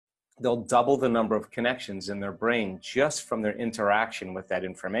they'll double the number of connections in their brain just from their interaction with that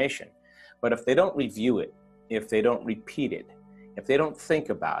information. But if they don't review it, if they don't repeat it, if they don't think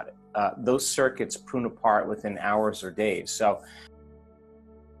about it, those circuits prune apart within hours or days. So,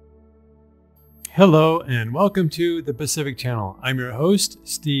 hello and welcome to the Pacific Channel. I'm your host,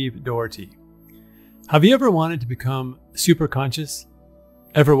 Steve Doherty. Have you ever wanted to become super conscious?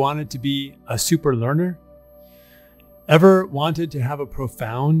 Ever wanted to be a super learner? Ever wanted to have a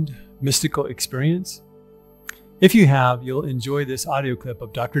profound mystical experience? If you have, you'll enjoy this audio clip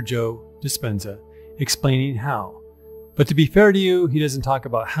of Dr. Joe Dispenza explaining how. But to be fair to you, he doesn't talk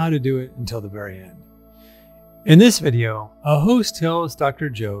about how to do it until the very end. In this video, a host tells Dr.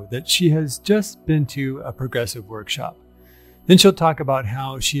 Joe that she has just been to a progressive workshop. Then she'll talk about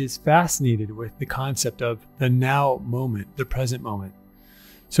how she is fascinated with the concept of the now moment, the present moment.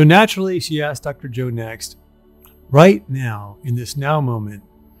 So naturally, she asks Dr. Joe next, right now, in this now moment,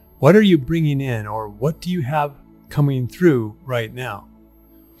 what are you bringing in, or what do you have coming through right now?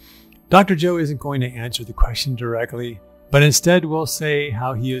 Dr. Joe isn't going to answer the question directly, but instead will say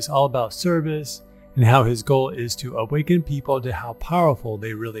how he is all about service and how his goal is to awaken people to how powerful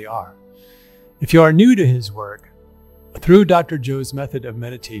they really are. If you are new to his work, through Dr. Joe's method of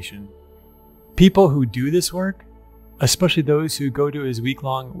meditation, people who do this work, especially those who go to his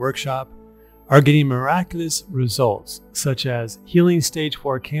week-long workshop, are getting miraculous results such as healing stage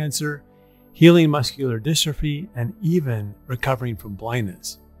 4 cancer, healing muscular dystrophy, and even recovering from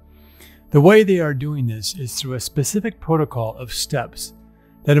blindness. The way they are doing this is through a specific protocol of steps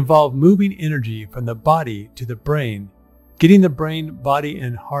that involve moving energy from the body to the brain, getting the brain, body,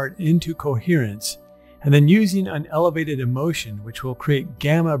 and heart into coherence, and then using an elevated emotion which will create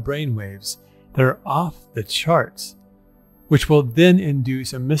gamma brainwaves that are off the charts, which will then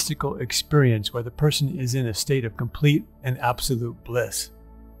induce a mystical experience where the person is in a state of complete and absolute bliss.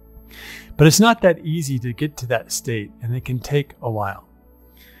 But it's not that easy to get to that state, and it can take a while.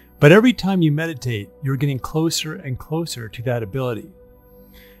 But every time you meditate, you're getting closer and closer to that ability.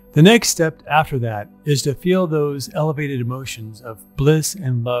 The next step after that is to feel those elevated emotions of bliss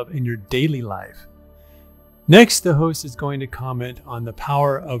and love in your daily life. Next, the host is going to comment on the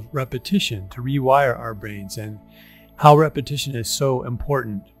power of repetition to rewire our brains and how repetition is so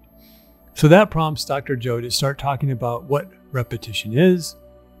important. So that prompts Dr. Joe to start talking about what repetition is,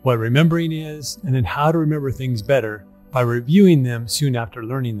 what remembering is, and then how to remember things better by reviewing them soon after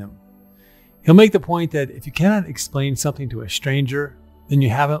learning them. He'll make the point that if you cannot explain something to a stranger, then you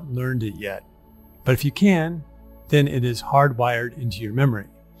haven't learned it yet. But if you can, then it is hardwired into your memory.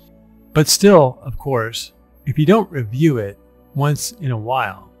 But still, of course, if you don't review it once in a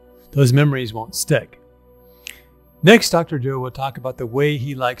while, those memories won't stick. Next, Dr. Joe will talk about the way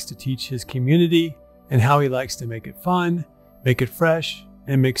he likes to teach his community and how he likes to make it fun, make it fresh,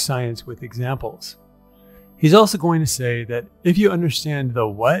 and mix science with examples. He's also going to say that if you understand the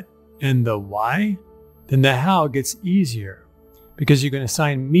what and the why, then the how gets easier because you're going to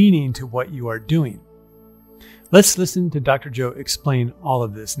assign meaning to what you are doing. Let's listen to Dr. Joe explain all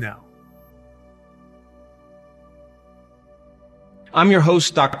of this now. I'm your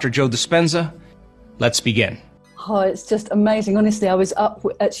host, Dr. Joe Dispenza. Let's begin. Oh, it's just amazing. Honestly, I was up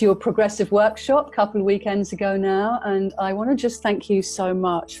at your progressive workshop a couple of weekends ago now, and I want to just thank you so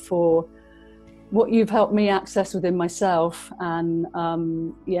much for what you've helped me access within myself and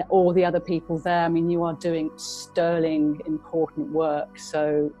all the other people there. I mean, you are doing sterling, important work.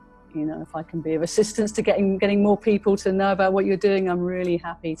 So, you know, if I can be of assistance to getting more people to know about what you're doing, I'm really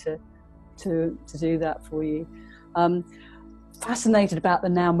happy to do that for you. Fascinated about the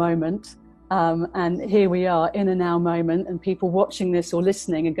now moment. And here we are in a now moment, and people watching this or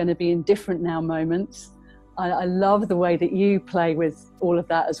listening are going to be in different now moments. I love the way that you play with all of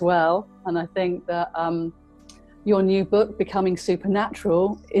that as well. And I think that your new book, Becoming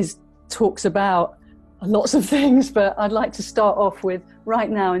Supernatural, talks about lots of things, but I'd like to start off with right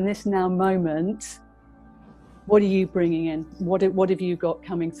now in this now moment. What are you bringing in? What have you got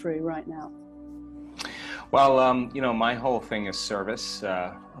coming through right now? Well, you know, my whole thing is service.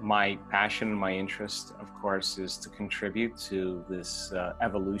 My passion and my interest, of course, is to contribute to this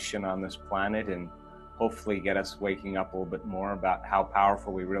evolution on this planet and hopefully get us waking up a little bit more about how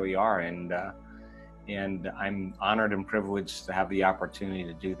powerful we really are. And I'm honored and privileged to have the opportunity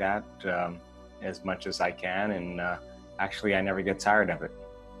to do that as much as I can. And actually, I never get tired of it.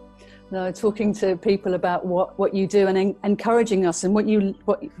 No, talking to people about what you do and encouraging us, and what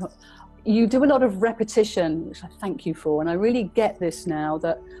you do a lot of repetition, which I thank you for. And I really get this now,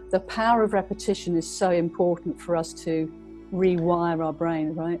 that the power of repetition is so important for us to rewire our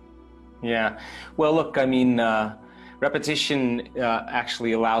brain, right? Yeah. Well, look, I mean, Repetition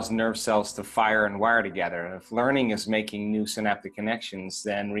actually allows nerve cells to fire and wire together. If learning is making new synaptic connections,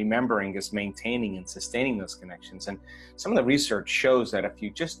 then remembering is maintaining and sustaining those connections. And some of the research shows that if you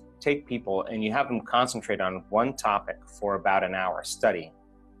just take people and you have them concentrate on one topic for about an hour study,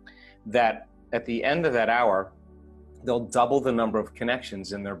 that at the end of that hour, they'll double the number of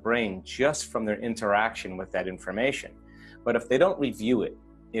connections in their brain just from their interaction with that information. But if they don't review it,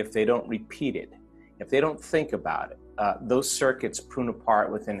 if they don't repeat it, if they don't think about it, those circuits prune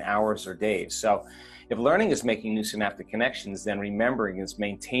apart within hours or days. So if learning is making new synaptic connections, then remembering is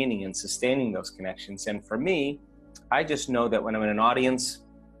maintaining and sustaining those connections. And for me, I just know that when I'm in an audience,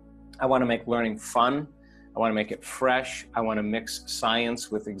 I want to make learning fun. I want to make it fresh. I want to mix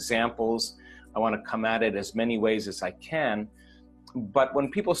science with examples. I want to come at it as many ways as I can. But when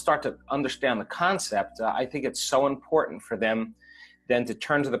people start to understand the concept, I think it's so important for them then to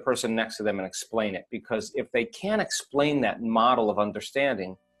turn to the person next to them and explain it. Because if they can't explain that model of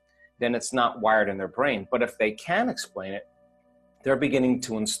understanding, then it's not wired in their brain. But if they can explain it, they're beginning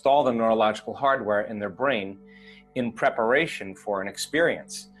to install the neurological hardware in their brain in preparation for an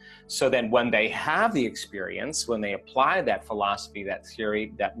experience. So then when they have the experience, when they apply that philosophy, that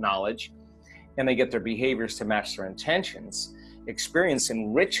theory, that knowledge, and they get their behaviors to match their intentions, experience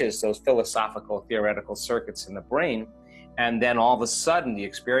enriches those philosophical, theoretical circuits in the brain. And then all of a sudden, the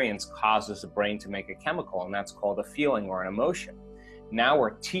experience causes the brain to make a chemical, and that's called a feeling or an emotion. Now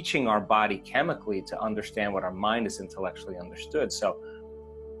we're teaching our body chemically to understand what our mind is intellectually understood. So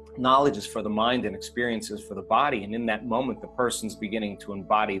knowledge is for the mind and experience is for the body. And in that moment, the person's beginning to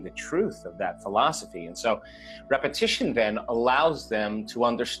embody the truth of that philosophy. And so repetition then allows them to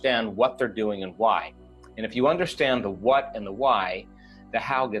understand what they're doing and why. And if you understand the what and the why, the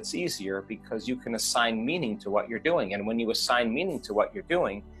how gets easier because you can assign meaning to what you're doing. And when you assign meaning to what you're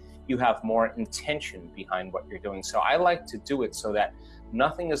doing, you have more intention behind what you're doing. So I like to do it so that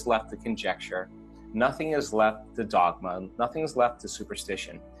nothing is left to conjecture, nothing is left to dogma, nothing is left to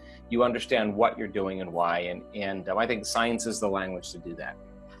superstition. You understand what you're doing and why. And I think science is the language to do that.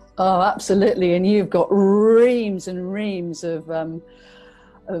 Oh, absolutely. And you've got reams and reams of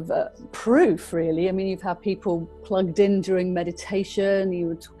proof, really. I mean, you've had people plugged in during meditation. You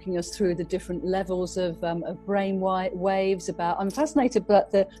were talking us through the different levels of brain waves. I'm fascinated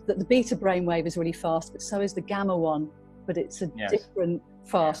that the beta brain wave is really fast, but so is the gamma one. But it's a different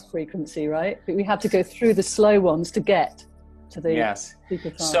fast frequency, right? But we have to go through the slow ones to get to the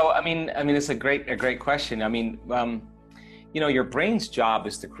super fast. So I mean, it's a great question. I mean, your brain's job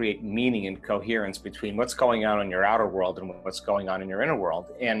is to create meaning and coherence between what's going on in your outer world and what's going on in your inner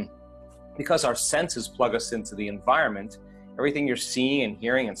world. And because our senses plug us into the environment, everything you're seeing and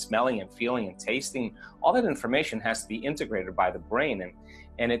hearing and smelling and feeling and tasting, all that information has to be integrated by the brain.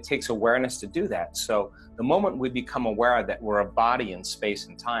 And it takes awareness to do that. So the moment we become aware that we're a body in space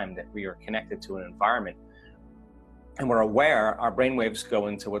and time, that we are connected to an environment, and we're aware, our brainwaves go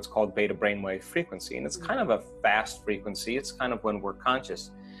into what's called beta brainwave frequency. And it's kind of a fast frequency. It's kind of when we're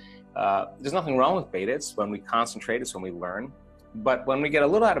conscious. There's nothing wrong with beta. It's when we concentrate, it's when we learn. But when we get a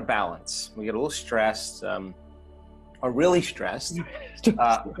little out of balance, we get a little stressed, or really stressed,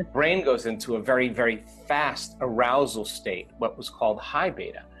 the brain goes into a very, very fast arousal state, what was called high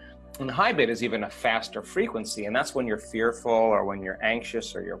beta. And high beta is even a faster frequency. And that's when you're fearful, or when you're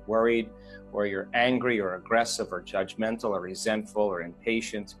anxious, or you're worried, or you're angry or aggressive or judgmental or resentful or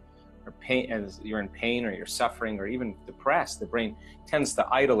impatient or pain, as you're in pain or you're suffering or even depressed. The brain tends to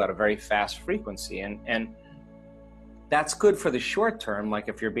idle at a very fast frequency. And that's good for the short term, like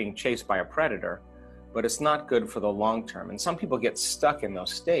if you're being chased by a predator, but it's not good for the long term. And some people get stuck in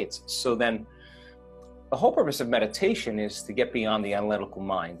those states. So then the whole purpose of meditation is to get beyond the analytical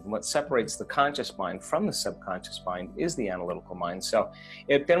mind. And what separates the conscious mind from the subconscious mind is the analytical mind. So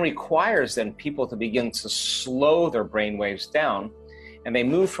it then requires people to begin to slow their brain waves down, and they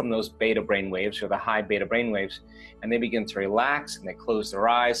move from those beta brain waves or the high beta brain waves, and they begin to relax and they close their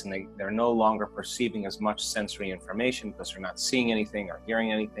eyes, and they're no longer perceiving as much sensory information because they're not seeing anything or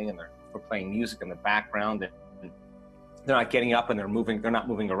hearing anything, and they're playing music in the background, and they're not getting up and they're not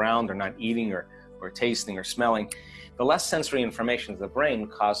moving around, they're not eating or tasting or smelling. The less sensory information to the brain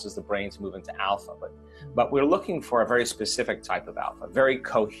causes the brain to move into alpha. But we're looking for a very specific type of alpha, very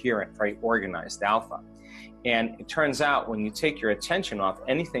coherent, very organized alpha. And it turns out when you take your attention off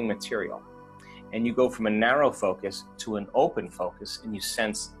anything material and you go from a narrow focus to an open focus and you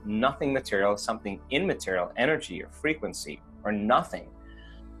sense nothing material, something immaterial, energy or frequency or nothing,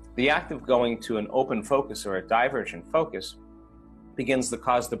 the act of going to an open focus or a divergent focus begins to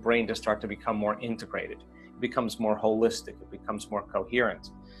cause the brain to start to become more integrated. It becomes more holistic. It becomes more coherent.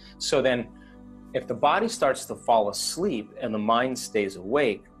 So then If the body starts to fall asleep and the mind stays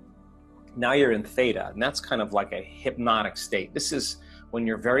awake, now you're in theta, and that's kind of like a hypnotic state. This is when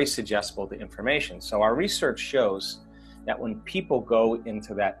you're very suggestible to information. So our research shows that when people go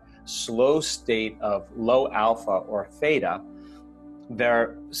into that slow state of low alpha or theta,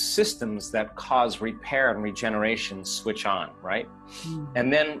 their systems that cause repair and regeneration switch on, right?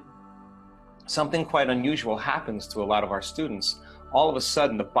 And then something quite unusual happens to a lot of our students. All of a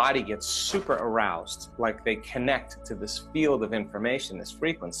sudden, the body gets super aroused, like they connect to this field of information, this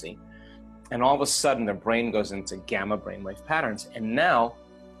frequency, and all of a sudden their brain goes into gamma brainwave patterns. And now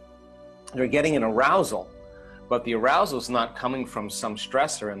they're getting an arousal, but the arousal is not coming from some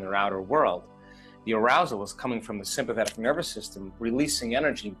stressor in their outer world. The arousal is coming from the sympathetic nervous system, releasing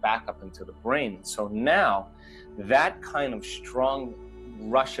energy back up into the brain. So now that kind of strong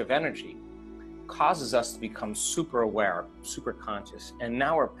rush of energy causes us to become super aware, super conscious. And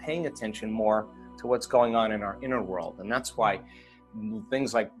now we're paying attention more to what's going on in our inner world. And that's why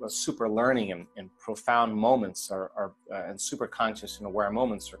things like super learning and profound moments and super conscious and aware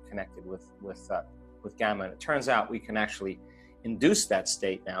moments are connected with gamma. And it turns out we can actually induce that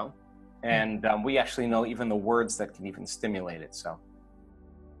state now. And we actually know even the words that can even stimulate it.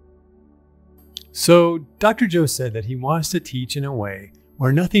 So Dr. Joe said that he wants to teach in a way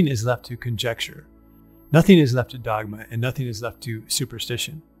where nothing is left to conjecture, nothing is left to dogma, and nothing is left to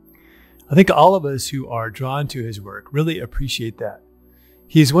superstition. I think all of us who are drawn to his work really appreciate that.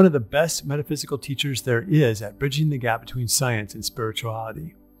 He is one of the best metaphysical teachers there is at bridging the gap between science and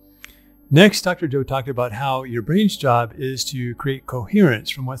spirituality. Next, Dr. Joe talked about how your brain's job is to create coherence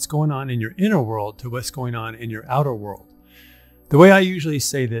from what's going on in your inner world to what's going on in your outer world. The way I usually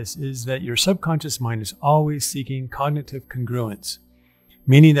say this is that your subconscious mind is always seeking cognitive congruence,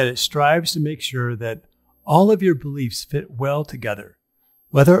 meaning that it strives to make sure that all of your beliefs fit well together,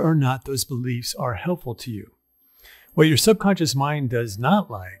 whether or not those beliefs are helpful to you. What your subconscious mind does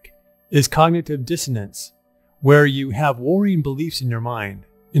not like is cognitive dissonance, where you have warring beliefs in your mind.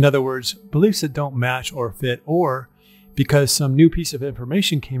 In other words, beliefs that don't match or fit, or because some new piece of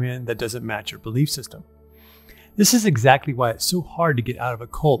information came in that doesn't match your belief system. This is exactly why it's so hard to get out of a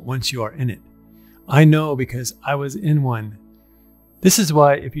cult once you are in it. I know because I was in one. This is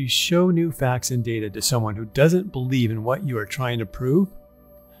why if you show new facts and data to someone who doesn't believe in what you are trying to prove,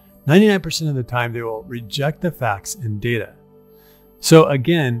 99% of the time they will reject the facts and data. So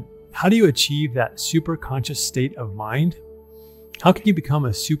again, how do you achieve that super conscious state of mind? How can you become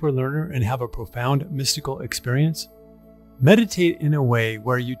a super learner and have a profound mystical experience? Meditate in a way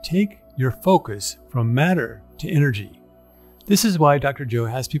where you take your focus from matter to energy. This is why Dr. Joe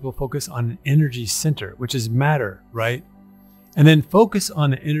has people focus on an energy center, which is matter, right? And then focus on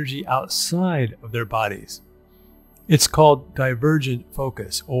the energy outside of their bodies. It's called divergent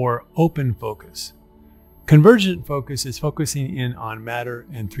focus or open focus. Convergent focus is focusing in on matter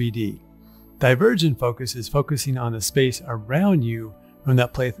and 3D. Divergent focus is focusing on the space around you from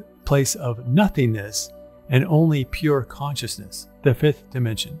that place of nothingness and only pure consciousness, the fifth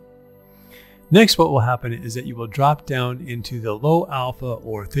dimension. Next, what will happen is that you will drop down into the low alpha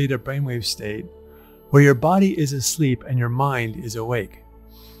or theta brainwave state where your body is asleep and your mind is awake.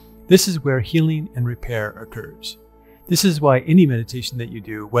 This is where healing and repair occurs. This is why any meditation that you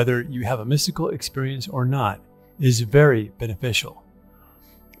do, whether you have a mystical experience or not, is very beneficial.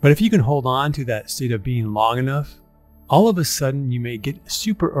 But if you can hold on to that state of being long enough, all of a sudden you may get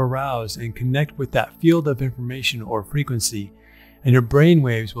super aroused and connect with that field of information or frequency, and your brain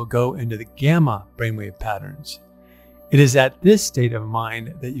waves will go into the gamma brainwave patterns. It is at this state of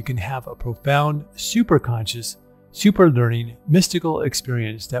mind that you can have a profound, super conscious, super learning, mystical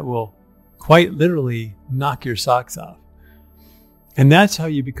experience that will quite literally knock your socks off. And that's how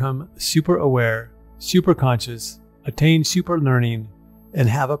you become super aware, super conscious, attain super learning, and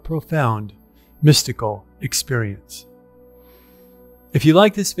have a profound mystical experience. If you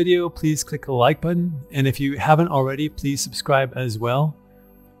like this video, please click the like button. And if you haven't already, please subscribe as well.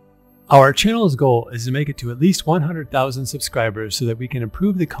 Our channel's goal is to make it to at least 100,000 subscribers so that we can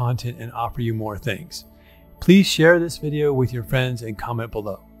improve the content and offer you more things. Please share this video with your friends and comment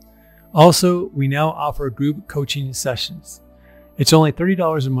below. Also, we now offer group coaching sessions. It's only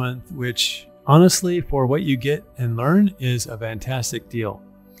 $30 a month, which honestly, for what you get and learn, is a fantastic deal.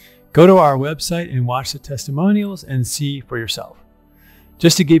 Go to our website and watch the testimonials and see for yourself.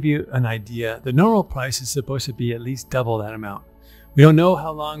 Just to give you an idea, the normal price is supposed to be at least double that amount. We don't know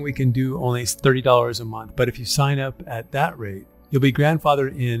how long we can do only $30 a month, but if you sign up at that rate, you'll be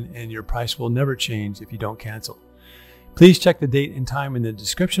grandfathered in and your price will never change if you don't cancel. Please check the date and time in the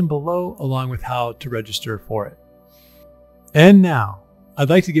description below, along with how to register for it. And now, I'd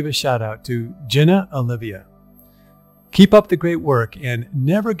like to give a shout out to Jenna Olivia. Keep up the great work and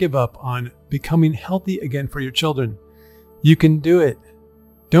never give up on becoming healthy again for your children. You can do it.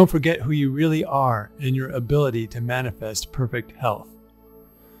 Don't forget who you really are and your ability to manifest perfect health.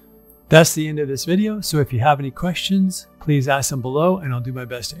 That's the end of this video. So if you have any questions, please ask them below and I'll do my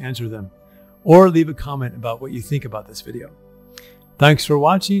best to answer them. Or leave a comment about what you think about this video. Thanks for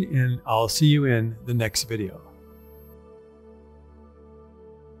watching and I'll see you in the next video.